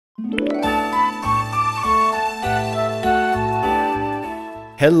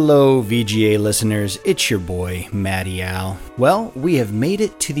Hello, VGA listeners. It's your boy, Matty Al. Well, we have made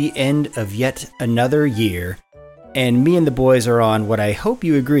it to the end of yet another year, and me and the boys are on what I hope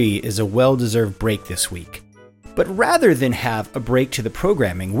you agree is a well-deserved break this week. But rather than have a break to the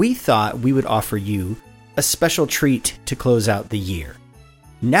programming, we thought we would offer you a special treat to close out the year.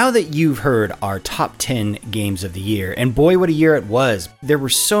 Now that you've heard our top 10 games of the year, and boy, what a year it was. There were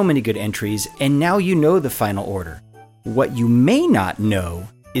so many good entries, and now you know the final order. What you may not know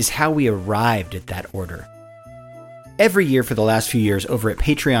is how we arrived at that order. Every year for the last few years over at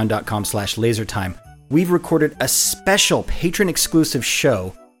patreon.com/lasertime, we've recorded a special patron-exclusive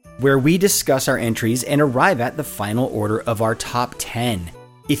show where we discuss our entries and arrive at the final order of our top 10.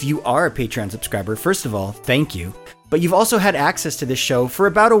 If you are a Patreon subscriber, first of all, thank you. But you've also had access to this show for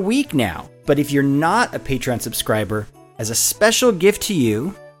about a week now. But if you're not a Patreon subscriber, as a special gift to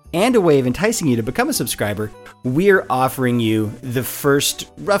you, and a way of enticing you to become a subscriber, we're offering you the first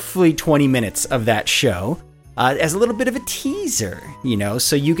roughly 20 minutes of that show as a little bit of a teaser,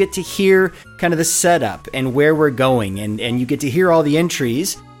 so you get to hear kind of the setup and where we're going, and you get to hear all the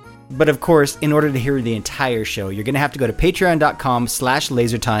entries. But of course, in order to hear the entire show, you're going to have to go to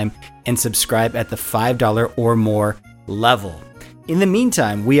patreon.com/lasertime and subscribe at the $5 or more level. In the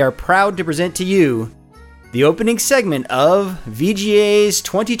meantime, we are proud to present to you the opening segment of VGA's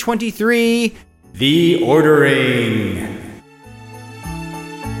 2023, The Ordering.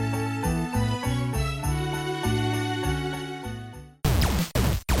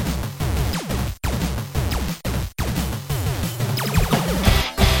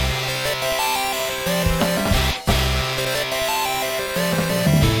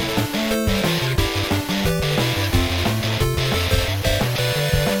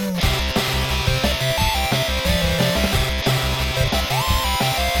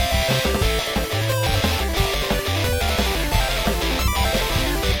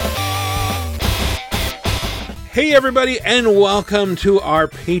 Hey everybody, and welcome to our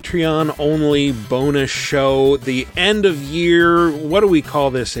Patreon-only bonus show, the end of year, what do we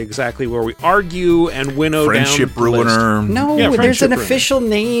call this exactly, where we argue and winnow Friendship down the Ruiner. list? No, there's an official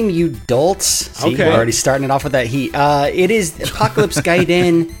name, you dolts. See, Okay. we're already starting it off with that heat. It is Apocalypse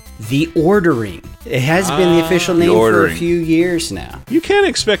Gaiden, The Ordering. It has been the official name for a few years now. You can't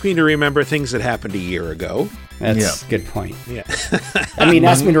expect me to remember things that happened a year ago. That's a good point. Yeah. I mean,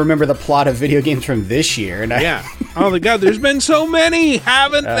 ask me to remember the plot of video games from this year. And Yeah. Oh my God, there's been so many,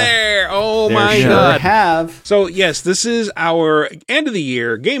 haven't there? Oh my sure God. have. So yes, this is our end of the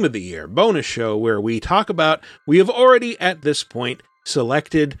year, game of the year bonus show where we talk about, we have already at this point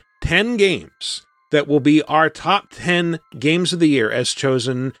selected 10 games that will be our top 10 games of the year as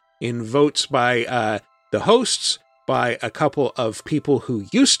chosen in votes by the hosts, by a couple of people who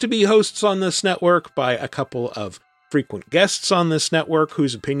used to be hosts on this network, by a couple of frequent guests on this network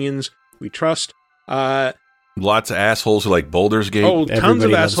whose opinions we trust. Lots of assholes who like Baldur's Gate. Oh, tons Everybody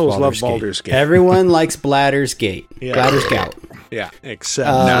of loves assholes love Baldur's Gate. Everyone likes Bladder's Gate. Yeah. Bladder's Gout. Yeah, except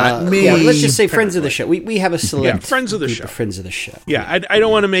Not me. Yeah, let's just say friends of the show. We have a select friends of the group show. Friends of the show. Yeah, I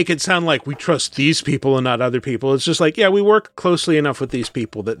don't want to make it sound like we trust these people and not other people. It's just like, yeah, we work closely enough with these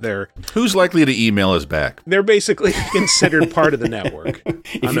people that they're Who's likely to email us back? basically considered part of the network.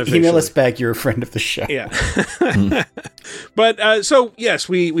 If you email us back, you're a friend of the show. Yeah. But so, yes,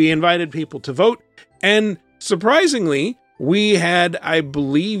 we invited people to vote. And surprisingly, we had, I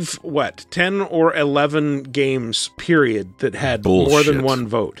believe, 10 or 11 games, period, that had more than one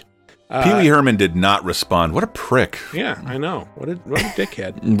vote. Pee Wee Herman did not respond. What a prick. Yeah, I know. What a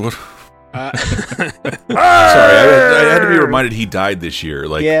dickhead. Sorry, I had to be reminded he died this year.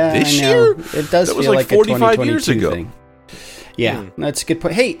 Like, this I know. year? It does That was feel like like 45 a years 2022 ago. thing. Yeah, that's a good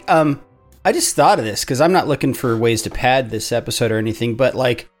point. Hey, I just thought of this because I'm not looking for ways to pad this episode or anything, but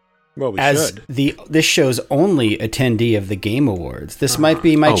like, Well, we as should. this show's only attendee of the Game Awards, this might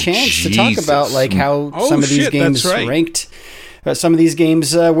be my chance to talk Jesus. about like how some of these games that's right. ranked. Some of these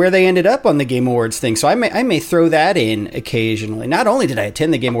games where they ended up on the Game Awards thing. So I may throw that in occasionally. Not only did I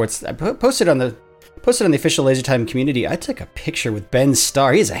attend the Game Awards, I posted on the official LaserTime community. I took a picture with Ben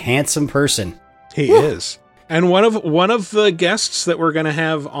Starr. He's a handsome person. He is. And one of the guests that we're going to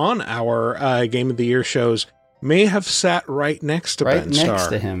have on our Game of the Year shows may have sat right next to Ben Starr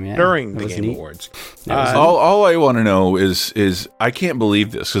to him, yeah. during That the was Game neat. Awards. All I want to know is I can't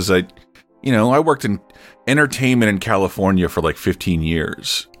believe this because I worked in entertainment in California for like 15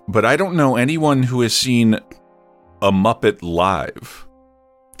 years, but I don't know anyone who has seen a Muppet live.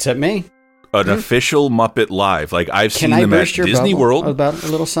 Except me. An official Muppet live. Like I've seen Can I them at burst your Disney bubble World. about a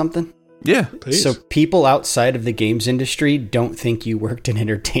little something? Yeah. Please. So people outside of the games industry don't think you worked in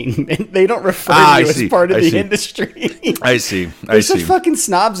entertainment. They don't refer to you as part of the industry. I see. They're so fucking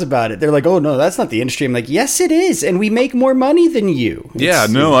snobs about it. They're like, oh, no, that's not the industry. I'm like, yes, it is. And we make more money than you.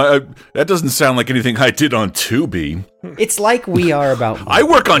 That doesn't sound like anything I did on Tubi. It's like we are about... I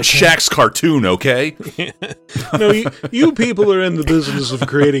work on Shaq's cartoon, okay? No, you people are in the business of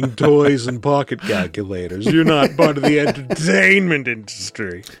creating toys and pocket calculators. You're not part of the entertainment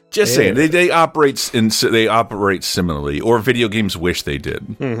industry. Just saying, they operate similarly, or video games wish they did.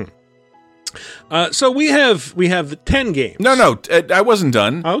 Mm-hmm. So we have 10 games. No, I wasn't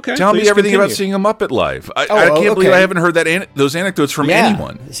done. Okay, tell me everything continue. about seeing a Muppet live. I can't believe I haven't heard those anecdotes from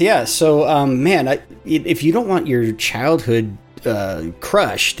anyone. Yeah, so man, if you don't want your childhood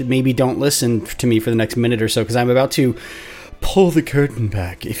crushed, maybe don't listen to me for the next minute or so, because I'm about to pull the curtain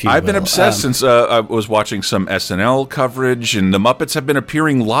back, if you will. I've been obsessed since I was watching some SNL coverage, and the Muppets have been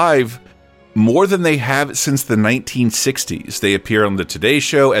appearing live more than they have since the 1960s. They appear on the Today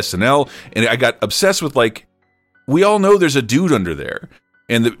Show, SNL, and I got obsessed with, like, we all know there's a dude under there.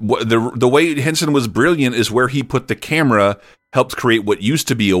 And the way Henson was brilliant is where he put the camera helped create what used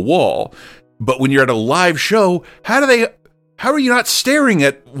to be a wall. But when you're at a live show, how are you not staring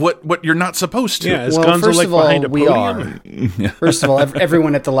at what you're not supposed to? Yeah, is Gonzo like behind a podium? First of all,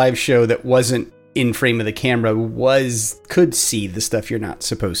 everyone at the live show that wasn't in frame of the camera could see the stuff you're not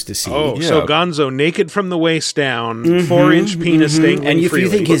supposed to see. Oh, yeah. So Gonzo naked from the waist down, 4-inch penis dangling and if freely.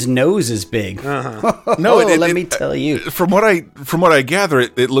 you think his nose is big, no, let me tell you. From what I gather,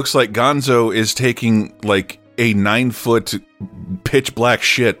 it looks like Gonzo is taking like a 9-foot pitch black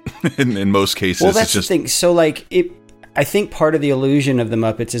shit in most cases. Well, that's the thing. So like I think part of the illusion of the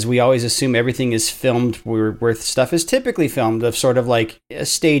Muppets is we always assume everything is filmed where stuff is typically filmed of sort of like a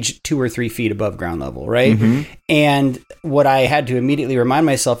stage 2 or 3 feet above ground level, right? Mm-hmm. And what I had to immediately remind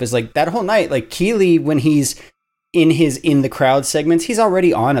myself is like that whole night, like Keeley, when he's in the crowd segments, he's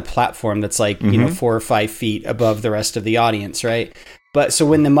already on a platform that's like, 4 or 5 feet above the rest of the audience, right? But so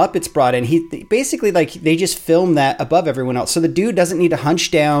when the Muppets brought in, he basically like they just filmed that above everyone else. So the dude doesn't need to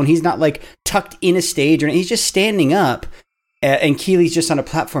hunch down. He's not like tucked in a stage or anything. He's just standing up, and Keeley's just on a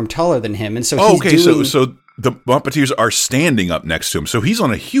platform taller than him. And so so the Muppeteers are standing up next to him. So he's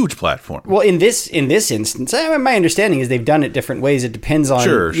on a huge platform. Well, in this instance, my understanding is they've done it different ways. It depends on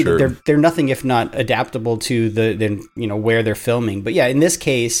sure. They're nothing if not adaptable to where they're filming. But yeah, in this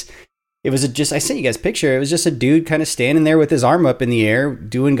case, it was I sent you guys a picture. It was just a dude kind of standing there with his arm up in the air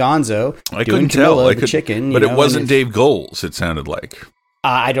doing Gonzo. I couldn't tell. The chicken. But it wasn't Dave Goelz, it sounded like.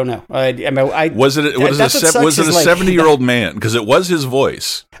 I don't know. Was it a 70-year-old man? Because it was his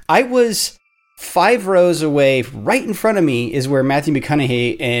voice. I was 5 rows away. Right in front of me is where Matthew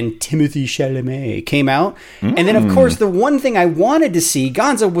McConaughey and Timothée Chalamet came out. And then, of course, the one thing I wanted to see,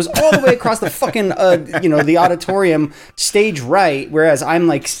 Gonzo was all the way across the fucking, the auditorium stage right, whereas I'm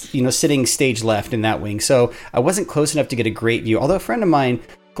like, sitting stage left in that wing. So I wasn't close enough to get a great view. Although a friend of mine,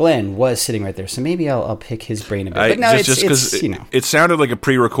 Glenn, was sitting right there, so maybe I'll pick his brain a bit. But no, it sounded like a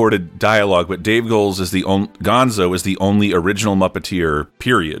pre-recorded dialogue. But Dave Goelz Gonzo is the only original Muppeteer.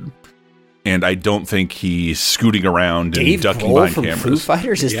 Period. And I don't think he's scooting around and ducking behind cameras. Foo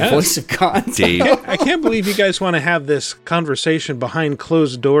Fighters is the voice of Gonzo. Dave. I can't believe you guys want to have this conversation behind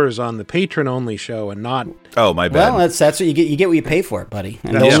closed doors on the patron-only show and not. Oh, my bad. Well, that's what you get. You get what you pay for, buddy.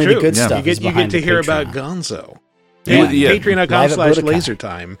 And that's only true. The good stuff. You get to hear about Gonzo.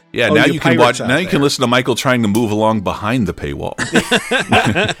 Patreon.com/lasertime. Yeah, now you can watch. Now you can listen to Michael trying to move along behind the paywall.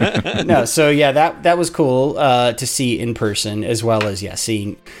 No, so yeah, that was cool to see in person as well as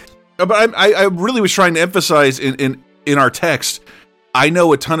seeing. But I really was trying to emphasize in our text. I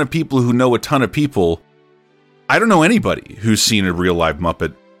know a ton of people who know a ton of people. I don't know anybody who's seen a real live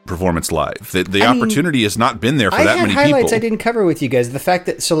Muppet performance live. The opportunity has not been there for that many people. I had highlights I didn't cover with you guys. The fact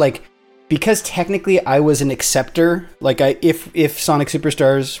that because technically I was an acceptor, if Sonic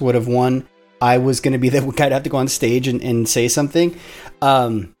Superstars would have won, I was going to be the guy to have to go on stage and say something.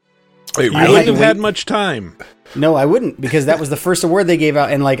 You wouldn't have had much time. No, I wouldn't, because that was the first award they gave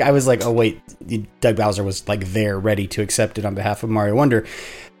out, and I was like, oh wait, Doug Bowser was there ready to accept it on behalf of Mario Wonder.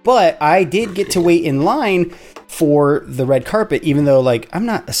 But I did get to wait in line for the red carpet, even though I'm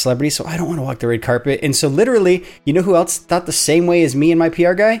not a celebrity, so I don't want to walk the red carpet. And so literally, you know who else thought the same way as me and my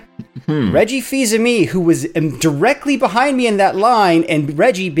PR guy? Reggie Fils-Aimé, who was directly behind me in that line, and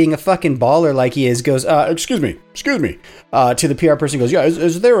Reggie, being a fucking baller like he is, goes, excuse me, to the PR person, goes, yeah,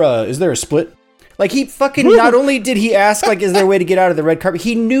 is there a split? He fucking, not only did he ask, is there a way to get out of the red carpet,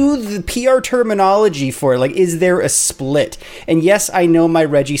 he knew the PR terminology for it. Is there a split? And yes, I know my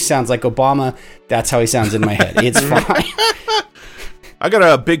Reggie sounds like Obama. That's how he sounds in my head. It's fine. I got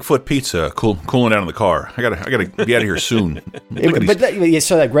a Bigfoot pizza cooling down in the car. I gotta be out of here soon.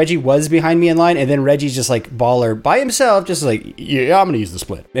 So like Reggie was behind me in line, and then Reggie's just like baller by himself, just like, yeah, I'm gonna use the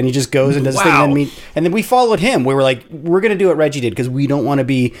split, and he just goes and does his thing. And then we followed him. We were like, we're gonna do what Reggie did because we don't want to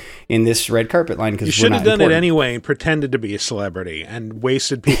be in this red carpet line. Because you should have done it anyway and pretended to be a celebrity and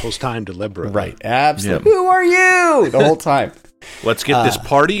wasted people's time deliberately. Right? Absolutely. Yep. Who are you? The whole time. Let's get this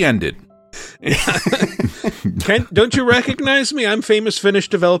party ended. Kent, don't you recognize me? I'm famous Finnish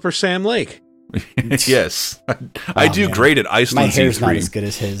developer Sam Lake. Yes. I do great at Iceland. My hair's not as good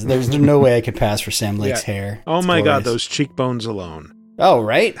as his. There's no way I could pass for Sam Lake's hair. Oh my God, those cheekbones alone. Oh,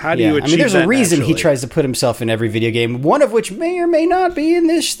 right? How do you achieve there's a reason naturally? He tries to put himself in every video game, one of which may or may not be in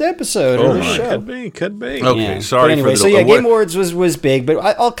this episode or this show. Could be. Okay, sorry. But anyway, Game Awards was big, but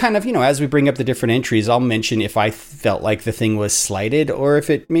I'll kind of, as we bring up the different entries, I'll mention if I felt like the thing was slighted or if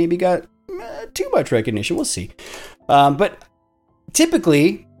it maybe got too much recognition. We'll see. But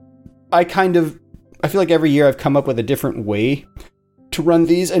typically, I feel like every year I've come up with a different way to run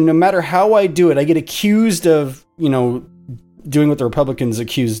these, and no matter how I do it, I get accused of, doing what the Republicans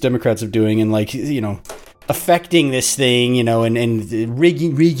accuse Democrats of doing, and affecting this thing, and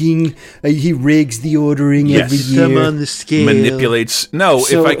rigging. He rigs the ordering every year. Come on the scale. Manipulates. No,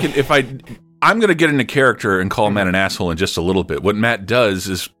 I'm going to get into character and call Matt an asshole in just a little bit. What Matt does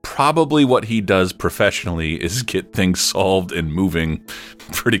is probably what he does professionally is get things solved and moving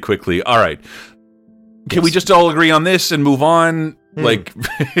pretty quickly. All right. Can we just all agree on this and move on? Like,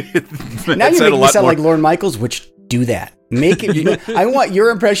 now you're making me sound like Lorne Michaels, which do that. Make it. I want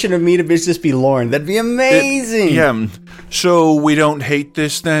your impression of me to just be Lorne. That'd be amazing. So we don't hate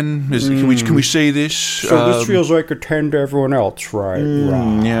this then? Can we say this? So this feels like a 10 to everyone else, right?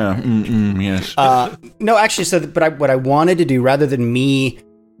 Yes. No, actually, what I wanted to do, rather than me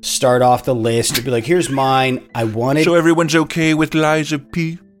start off the list to be like, here's mine, I wanted. So everyone's okay with Liza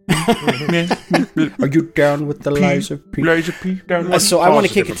P. Are you down with the Liza P? Liza P. Down. So I want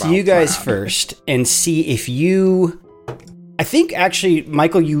to kick it to you guys first and see if you. I think actually,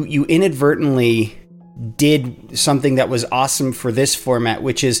 Michael, you inadvertently did something that was awesome for this format,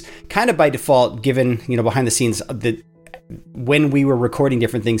 which is kind of by default, given behind the scenes that when we were recording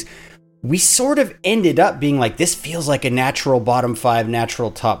different things, we sort of ended up being like, this feels like a natural bottom 5, natural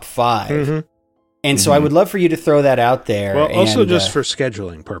top 5. Mm-hmm. And so I would love for you to throw that out there. Well, also just for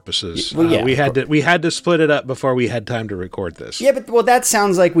scheduling purposes. We had to split it up before we had time to record this. Yeah, but that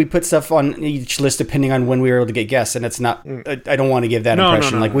sounds like we put stuff on each list depending on when we were able to get guests, and it's not. I don't want to give that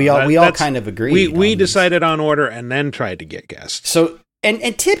impression. No. Like we all kind of agreed. We decided on order and then tried to get guests. So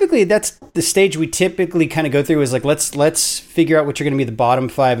and typically that's the stage we typically kind of go through is like let's figure out what you're going to be the bottom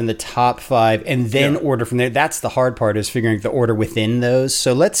 5 and the top 5, and then order from there. That's the hard part, is figuring the order within those.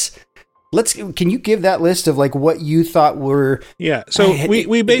 So let's. Can you give that list of like what you thought were? Yeah, so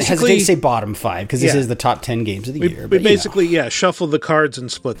we basically hesitate to say bottom 5 because this is the top 10 games of the year. We basically shuffled the cards and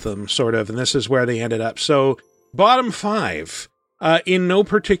split them sort of, and this is where they ended up. So bottom 5, in no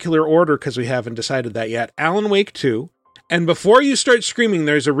particular order because we haven't decided that yet. Alan Wake 2, and before you start screaming,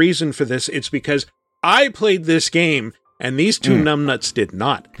 there's a reason for this. It's because I played this game. And these two numbnuts did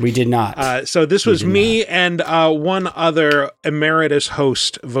not. We did not. So this was me and one other emeritus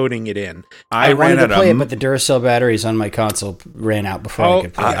host voting it in. I wanted to play it, but the Duracell batteries on my console ran out before I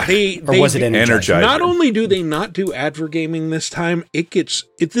could play it. Or was it Energizer? Not only do they not do advergaming this time,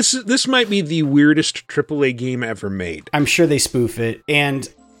 this might be the weirdest AAA game ever made. I'm sure they spoof it. And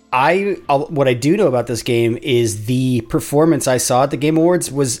what I do know about this game is the performance I saw at the Game Awards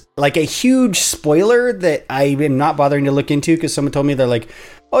was like a huge spoiler that I am not bothering to look into because someone told me they're like,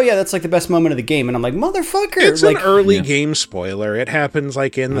 oh yeah, that's like the best moment of the game. And I'm like, motherfucker. It's an early game spoiler. It happens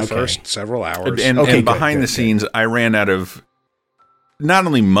like in the first several hours. And behind the scenes, I ran out of not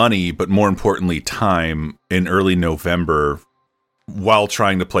only money, but more importantly, time in early November while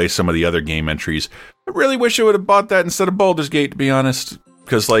trying to play some of the other game entries. I really wish I would have bought that instead of Baldur's Gate, to be honest.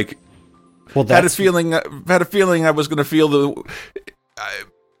 Because, had a feeling I was going to feel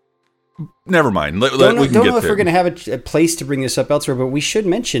never mind. We can don't get know if there. we're going to have a place to bring this up elsewhere, but we should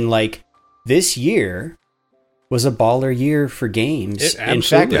mention, this year was a baller year for games. In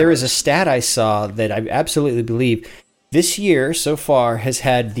fact, there is a stat I saw that I absolutely believe this year so far has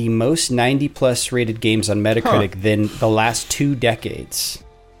had the most 90-plus rated games on Metacritic than the last 2 decades.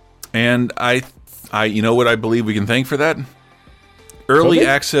 And I, you know what I believe we can thank for that? Early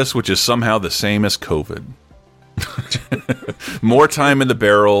access, which is somehow the same as COVID. More time in the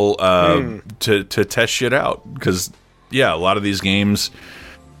barrel to test shit out. Because, a lot of these games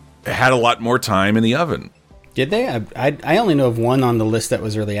had a lot more time in the oven. Did they? I only know of one on the list that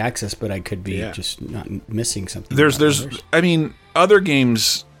was early access, but I could be just not missing something. I mean, other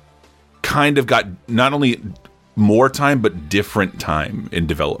games kind of got not only more time but different time in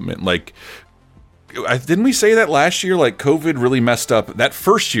development. Like, didn't we say that last year? Like, COVID really messed up that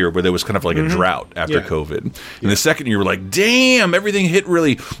first year where there was kind of like a drought after COVID. And the second year, we're like, damn, everything hit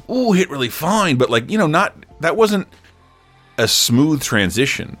really fine. But like, that wasn't a smooth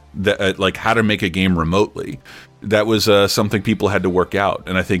transition. That like how to make a game remotely. That was something people had to work out.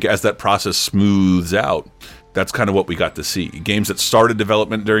 And I think as that process smooths out, that's kind of what we got to see. Games that started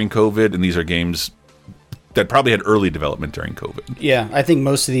development during COVID, and these are games that probably had early development during COVID. Yeah, I think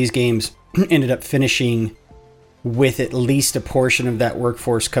most of these games ended up finishing with at least a portion of that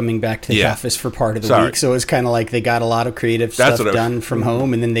workforce coming back to the office for part of the week. So it was kind of like they got a lot of creative stuff done from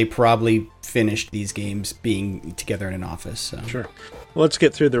home, and then they probably finished these games being together in an office. So. Sure. Well, let's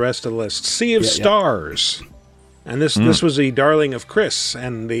get through the rest of the list. Sea of Stars. And this was a darling of Chris,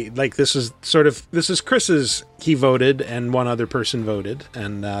 and this is Chris's. He voted, and one other person voted,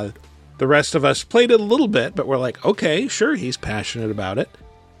 and the rest of us played it a little bit, but we're like, okay, sure, he's passionate about it.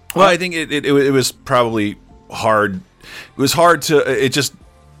 Well, I think it was probably hard. It was hard to. It just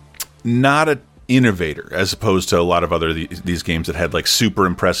not an innovator as opposed to a lot of other these games that had like super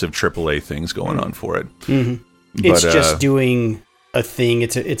impressive AAA things going on for it. Mm-hmm. It's just doing a thing.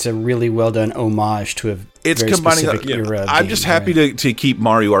 It's a really well done homage to a very specific era. I'm just happy to keep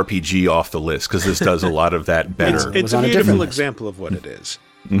Mario RPG off the list because this does a lot of that better. It's a beautiful example of what it is.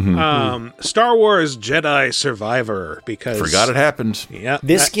 Star Wars Jedi Survivor, because forgot it happened. Yeah,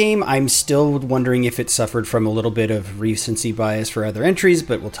 this game, I'm still wondering if it suffered from a little bit of recency bias for other entries,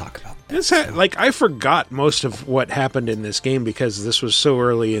 but we'll talk about that. I forgot most of what happened in this game because this was so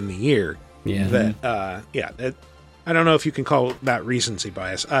early in the year. Yeah, that I don't know if you can call that recency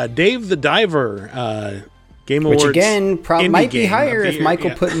bias. Dave the Diver. Game Awards, which again might be higher if Michael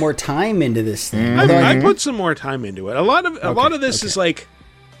put more time into this thing. I put some more time into it. A lot of this is like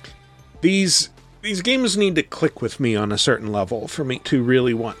these games need to click with me on a certain level for me to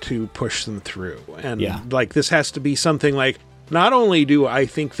really want to push them through. And like this has to be something like, not only do I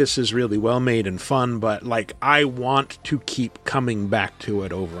think this is really well made and fun, but like I want to keep coming back to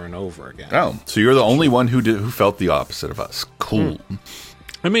it over and over again. Oh, so you're the only one who felt the opposite of us. Cool.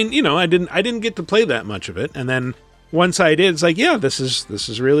 I mean, I didn't get to play that much of it, and then once I did, it's like, yeah, this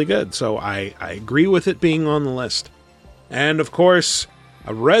is really good. So I agree with it being on the list. And of course,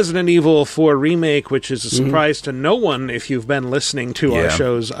 a Resident Evil 4 remake, which is a surprise to no one if you've been listening to our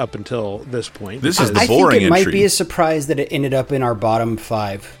shows up until this point. This is the boring I think it entry. might be a surprise that it ended up in our bottom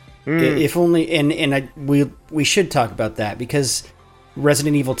 5. If only, we should talk about that because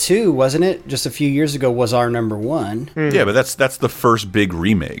Resident Evil 2, wasn't it? Just a few years ago was our number 1. Yeah, but that's the first big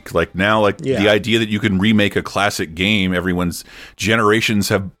remake. Like now, the idea that you can remake a classic game everyone's generations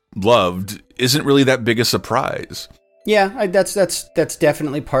have loved isn't really that big a surprise. Yeah, that's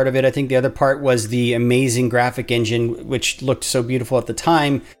definitely part of it. I think the other part was the amazing graphic engine, which looked so beautiful at the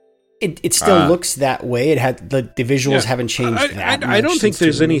time. It still looks that way. It had the visuals haven't changed that much. I don't think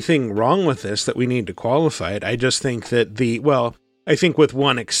there's anything wrong with this that we need to qualify it. I just think that I think with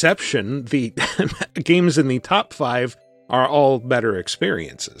one exception, the games in the top 5 are all better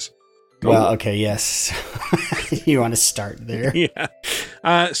experiences. Well, okay, yes. You want to start there. Yeah.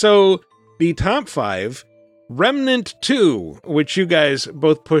 So the top 5, Remnant 2, which you guys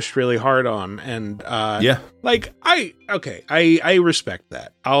both pushed really hard on. And I respect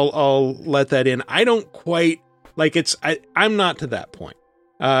that. I'll let that in. I don't quite I'm not to that point.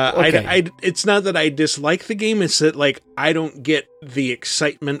 It's not that I dislike the game, it's that I don't get the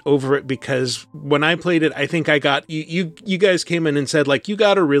excitement over it because when I played it, I think I got you guys came in and said you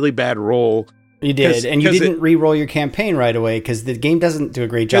got a really bad roll. You did, and you didn't re-roll your campaign right away because the game doesn't do a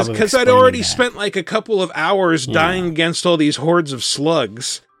great job of because I'd already spent a couple of hours dying against all these hordes of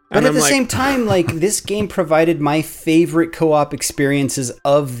slugs. But at the same time, this game provided my favorite co-op experiences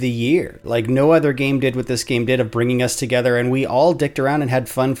of the year. No other game did what this game did of bringing us together, and we all dicked around and had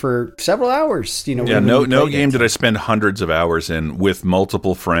fun for several hours. No game did I spend hundreds of hours in with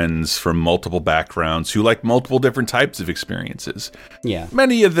multiple friends from multiple backgrounds who like multiple different types of experiences. Yeah,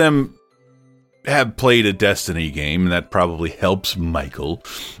 many of them have played a Destiny game, and that probably helps Michael.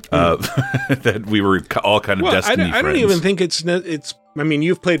 That we were all kind of Destiny friends. I don't even think it's. I mean,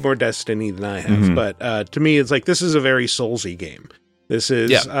 you've played more Destiny than I have, but to me, it's this is a very Soulsy game. This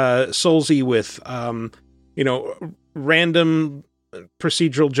is Soulsy with, random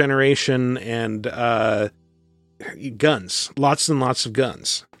procedural generation and guns, lots and lots of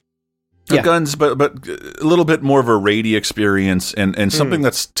guns. Guns, but a little bit more of a raidy experience and something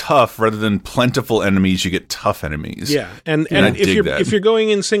that's tough rather than plentiful enemies. You get tough enemies. Yeah, and if you're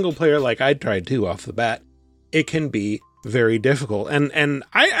going in single player like I tried to off the bat, it can be very difficult. And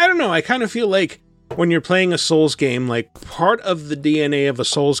I don't know, I kind of feel like when you're playing a Souls game, like part of the DNA of a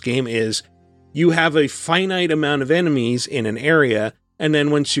Souls game is you have a finite amount of enemies in an area, and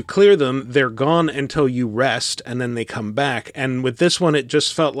then once you clear them, they're gone until you rest, and then they come back. And with this one, it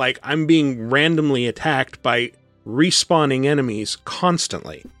just felt like I'm being randomly attacked by respawning enemies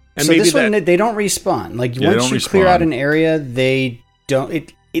constantly. And so maybe this one, they don't respawn. Like, once you clear out an area, they don't...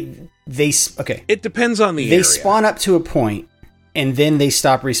 Okay. It depends on the area. They spawn up to a point, and then they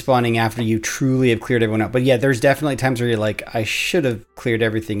stop respawning after you truly have cleared everyone out. But yeah, there's definitely times where you're like, I should have cleared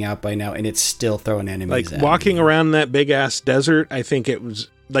everything out by now, and it's still throwing enemies like walking around that big-ass desert, I think it was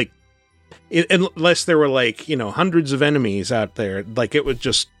like... unless there were like, hundreds of enemies out there, like it was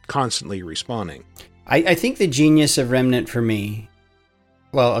just constantly respawning. I think the genius of Remnant for me...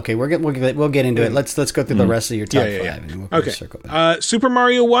 Well, okay, we'll get into it. Let's go through the rest of your top five. And we'll circle back. Super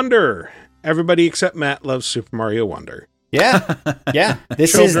Mario Wonder. Everybody except Matt loves Super Mario Wonder. Yeah.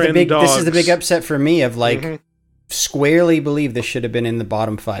 This is the big upset for me of like squarely believe this should have been in the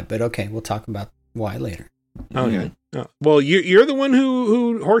bottom 5. But okay, we'll talk about why later. Okay. Oh, well, you're the one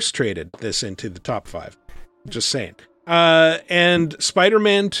who horse traded this into the top 5. Just saying. And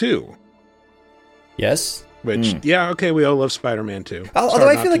Spider-Man 2. Yes. Which, okay, we all love Spider-Man 2. Although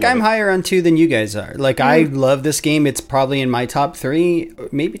I feel like I'm higher on 2 than you guys are. Like, I love this game. It's probably in my top 3,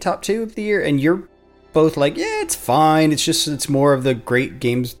 maybe top 2 of the year. And you're both like, yeah, it's fine. It's more of the great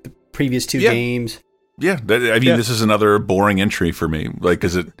games, the previous 2 games. Yeah, this is another boring entry for me. Like,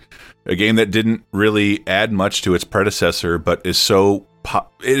 is it a game that didn't really add much to its predecessor, but is it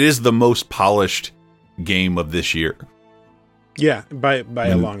is the most polished game of this year. Yeah, by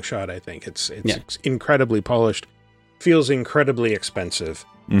a long shot, I think. It's incredibly polished. Feels incredibly expensive.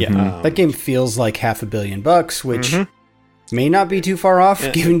 Yeah, that game feels like $500 million, which may not be too far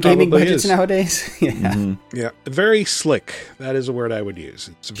off given gaming budgets nowadays. Yeah, very slick. That is a word I would use.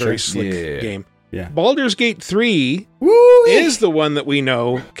 It's a very slick game. Yeah. Baldur's Gate 3 is the one that we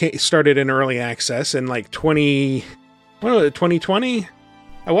know started in early access in like 2020?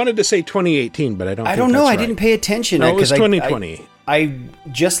 I wanted to say 2018, but I don't know. I didn't pay attention. No, it was 2020. I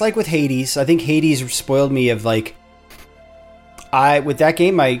just like with Hades, I think Hades spoiled me of like... with that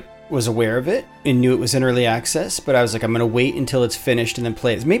game, I was aware of it and knew it was in early access, but I was like, I'm going to wait until it's finished and then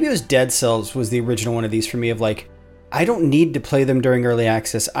play it. Maybe it was Dead Cells was the original one of these for me of like, I don't need to play them during early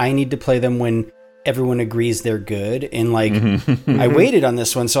access. I need to play them when everyone agrees they're good. And like, I waited on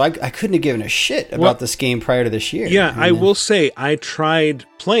this one, so I couldn't have given a shit about this game prior to this year. Yeah, I will say I tried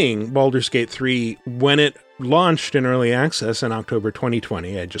playing Baldur's Gate 3 when it launched in early access in October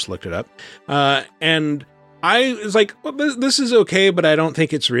 2020. I just looked it up. And I was like, well, this is okay, but I don't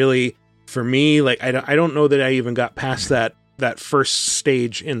think it's really for me. Like, I don't know that I even got past that first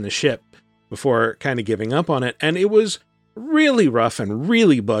stage in the ship before kind of giving up on it. And it was really rough and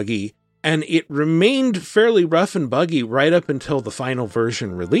really buggy. And it remained fairly rough and buggy right up until the final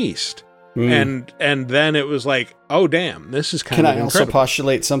version released. And then it was like, oh, damn, this is kind of incredible. Can I also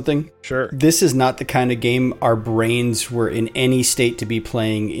postulate something? Sure. This is not the kind of game our brains were in any state to be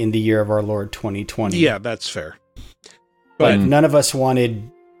playing in the year of our Lord 2020. Yeah, that's fair. But none of us wanted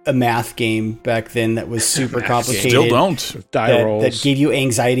a math game back then that was super complicated. Still don't. Die rolls. That gave you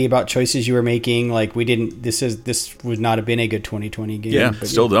anxiety about choices you were making. Like, we didn't... This would not have been a good 2020 game. Yeah,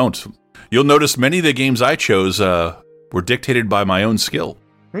 still don't. You'll notice many of the games I chose were dictated by my own skill.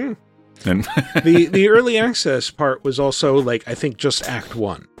 And the early access part was also like, I think just Act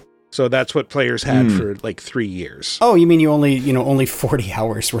 1. So that's what players had for like 3 years. Oh, you mean you only 40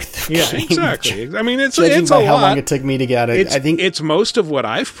 hours worth of game? Yeah, exactly. I mean, it's a lot. How long it took me to get it. I think it's most of what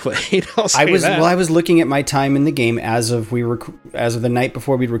I've played. I was looking at my time in the game as of the night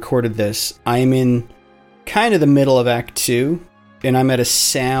before we recorded this. I'm in kind of the middle of Act 2. And I'm at a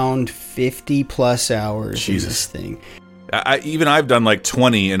sound 50 plus hours in this thing. I've done like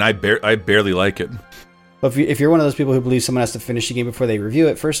 20, and I barely like it. But if you're one of those people who believes someone has to finish the game before they review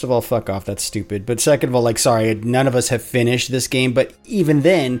it, first of all, fuck off, that's stupid. But second of all, like, sorry, none of us have finished this game. But even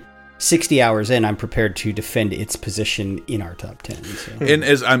then, 60 hours in, I'm prepared to defend its position in our top 10. So. And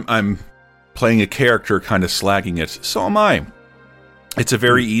as I'm playing a character kind of slagging it, so am I. It's a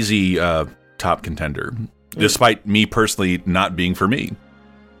very easy top contender. Despite me personally not being for me.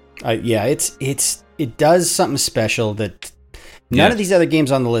 It does something special that none of these other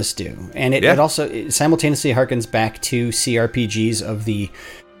games on the list do. And it also simultaneously harkens back to CRPGs of the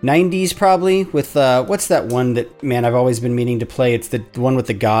 90s probably with, what's that one that, man, I've always been meaning to play. It's the one with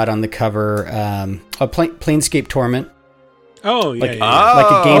the god on the cover, Planescape Torment. Oh, yeah. Like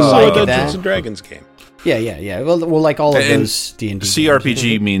a game like that. Dungeons & Dragons game. Yeah. Well, like all of those D&D.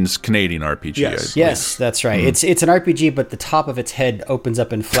 CRPG means Canadian RPG. Yes, that's right. It's an RPG, but the top of its head opens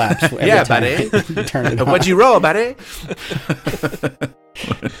up and flaps. Yeah, buddy. You turn it on. What'd you roll, buddy?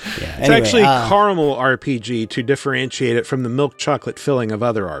 It's actually caramel RPG to differentiate it from the milk chocolate filling of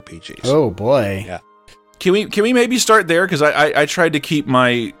other RPGs. Oh boy. Yeah. Can we maybe start there? Because I tried to keep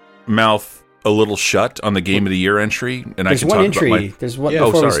my mouth a little shut on the Game of the Year entry, and there's I can one talk entry. about my... There's one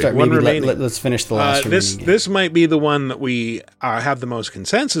before we start. One maybe let's finish the last remaining. This might be the one that we have the most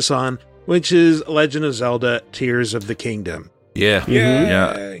consensus on, which is Legend of Zelda: Tears of the Kingdom. Yeah.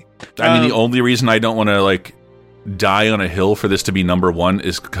 Yay. I mean, the only reason I don't want to like die on a hill for this to be number one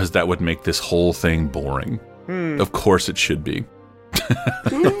is because that would make this whole thing boring. Of course it should be.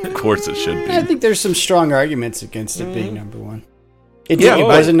 Of course it should be. I think there's some strong arguments against it being number one. It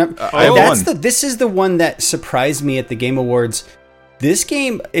wasn't. This is the one that surprised me at the Game Awards. This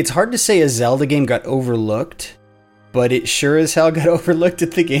game, it's hard to say a Zelda game got overlooked, but it sure as hell got overlooked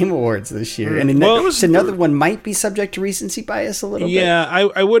at the Game Awards this year. And it's another one might be subject to recency bias a little bit. Yeah,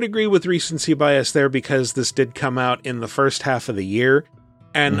 I would agree with recency bias there because this did come out in the first half of the year,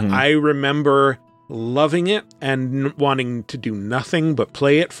 and I remember loving it and wanting to do nothing but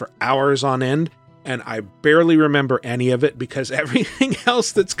play it for hours on end. And I barely remember any of it because everything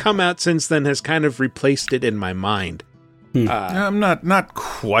else that's come out since then has kind of replaced it in my mind. I'm not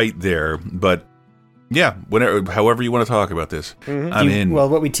quite there, but yeah, however you want to talk about this, I'm in. Well,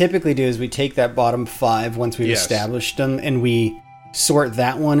 what we typically do is we take that bottom 5 once we've established them, and we sort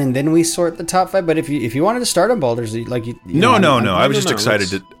that one, and then we sort the top 5. But if you wanted to start on Baldur's, like no, I was just excited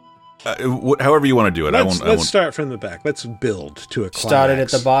to. However you want to do it. Let's start from the back. Let's build to a climax. Started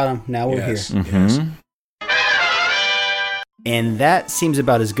at the bottom. Now we're here. Yes. And that seems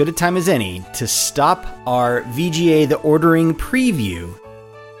about as good a time as any to stop our VGA The Ordering preview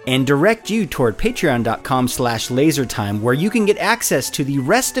and direct you toward patreon.com/lasertime, where you can get access to the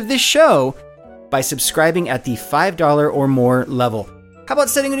rest of this show by subscribing at the $5 or more level. How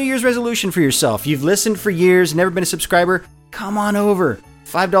about setting a New Year's resolution for yourself? You've listened for years, never been a subscriber? Come on over.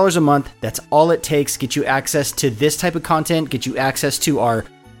 $5 a month, that's all it takes. Get you access to this type of content, get you access to our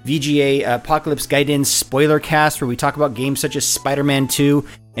VGA Apocalypse Gaiden spoiler cast, where we talk about games such as Spider-Man 2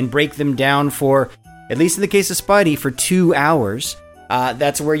 and break them down for, at least in the case of Spidey, for 2 hours.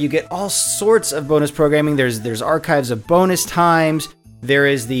 That's where you get all sorts of bonus programming. There's archives of bonus times. There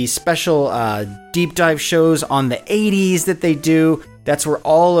is the special deep dive shows on the 80s that they do. That's where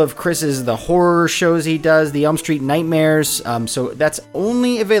all of Chris's, the horror shows he does, the Elm Street Nightmares. So that's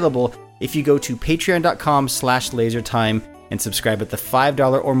only available if you go to patreon.com/lasertime and subscribe at the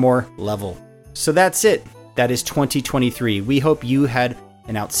 $5 or more level. So that's it. That is 2023. We hope you had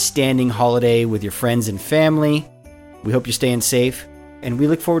an outstanding holiday with your friends and family. We hope you're staying safe, and we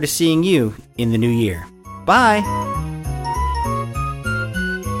look forward to seeing you in the new year. Bye!